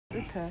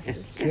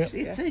purses. Yeah.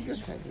 You take your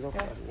time, look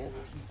at it.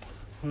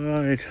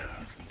 Right,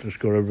 just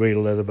got a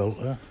real leather belt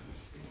there.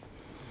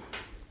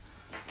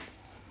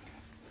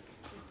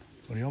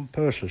 What are you on,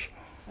 purses?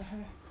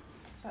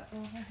 That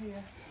over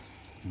here.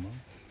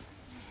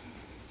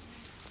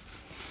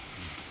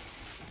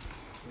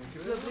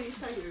 Lovely,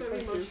 thanks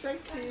very much.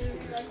 Thank you,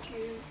 thank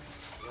you.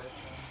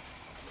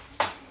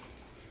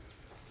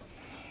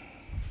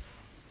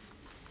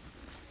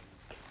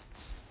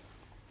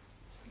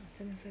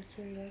 Nothing if it's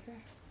real leather.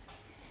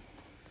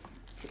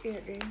 It's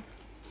 18.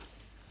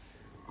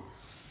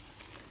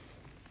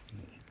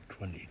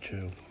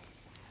 22.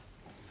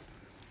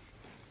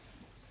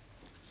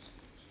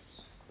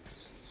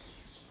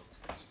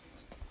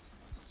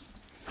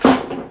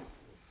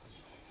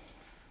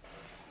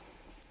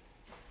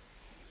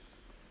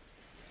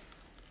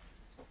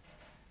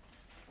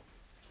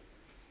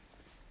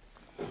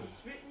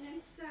 It's written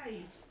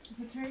inside.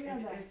 It's real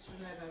leather. It's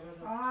leather.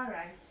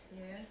 Alright.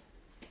 Yeah.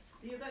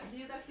 The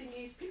other thing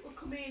is, people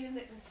come in and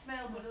they can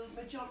smell, but the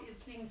majority of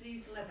things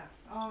is leather.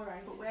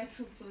 Alright. But we're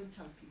truthful and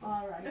tell people.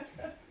 Alright.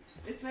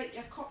 It's like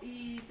your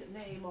copies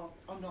name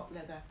are not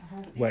leather.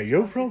 But Where these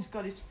you ones, from? It's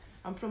got it.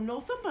 I'm from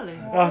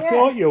Northumberland. I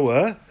thought you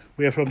were.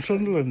 We're from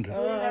Sunderland.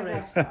 Oh,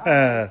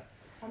 right.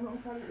 I'm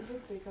not quite a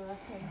big bigger, I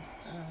think.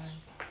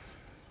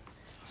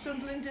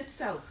 Sunderland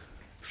itself.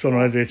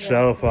 Sunderland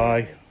itself,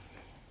 aye.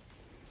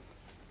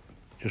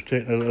 Just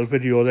taking a little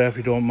video there if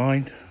you don't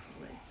mind.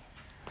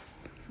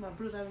 My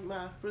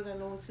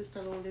brother-in-law and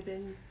sister-in-law live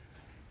in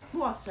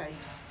Moorside,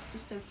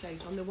 just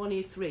outside on the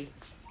 183.